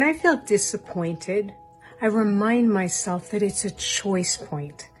When I feel disappointed, I remind myself that it's a choice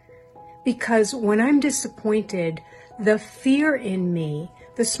point. Because when I'm disappointed, the fear in me,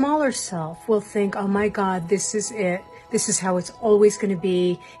 the smaller self, will think, oh my God, this is it. This is how it's always going to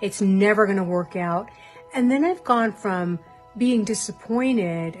be. It's never going to work out. And then I've gone from being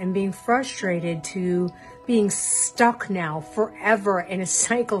disappointed and being frustrated to being stuck now forever in a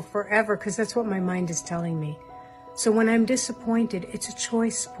cycle forever, because that's what my mind is telling me. So when I'm disappointed, it's a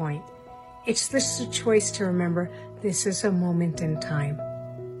choice point. It's just a choice to remember this is a moment in time.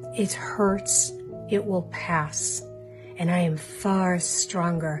 It hurts. It will pass. And I am far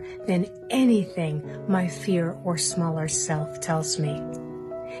stronger than anything my fear or smaller self tells me.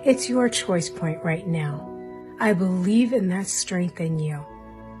 It's your choice point right now. I believe in that strength in you.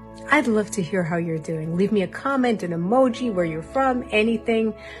 I'd love to hear how you're doing. Leave me a comment, an emoji, where you're from,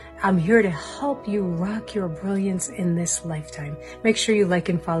 anything. I'm here to help you rock your brilliance in this lifetime. Make sure you like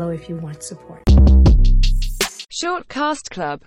and follow if you want support. Shortcast Club.